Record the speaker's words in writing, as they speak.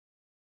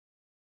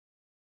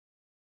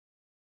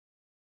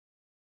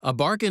A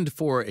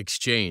bargained-for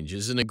exchange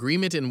is an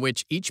agreement in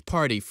which each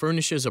party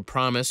furnishes a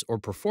promise or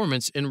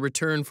performance in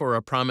return for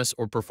a promise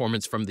or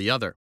performance from the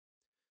other.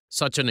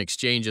 Such an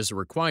exchange is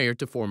required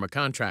to form a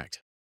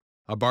contract.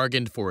 A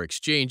bargained-for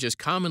exchange is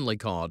commonly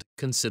called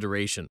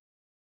consideration.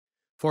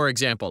 For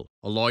example,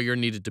 a lawyer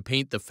needed to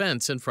paint the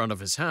fence in front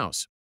of his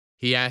house.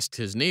 He asked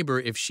his neighbor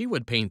if she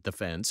would paint the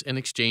fence in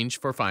exchange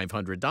for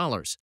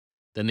 $500.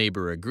 The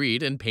neighbor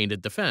agreed and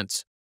painted the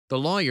fence. The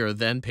lawyer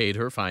then paid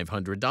her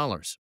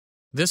 $500.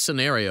 This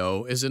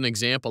scenario is an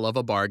example of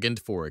a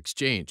bargained-for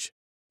exchange.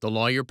 The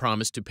lawyer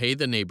promised to pay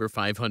the neighbor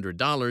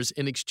 $500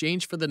 in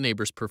exchange for the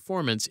neighbor's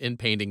performance in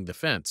painting the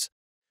fence.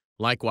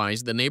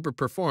 Likewise, the neighbor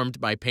performed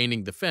by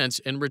painting the fence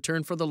in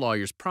return for the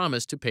lawyer's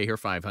promise to pay her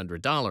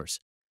 $500.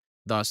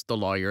 Thus, the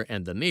lawyer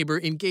and the neighbor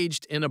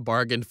engaged in a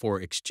bargained-for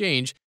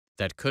exchange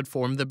that could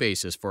form the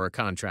basis for a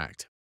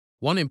contract.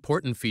 One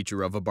important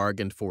feature of a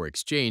bargained-for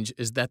exchange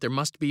is that there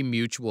must be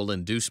mutual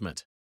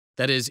inducement.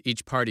 That is,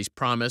 each party's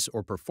promise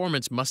or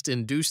performance must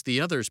induce the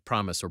other's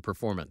promise or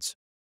performance.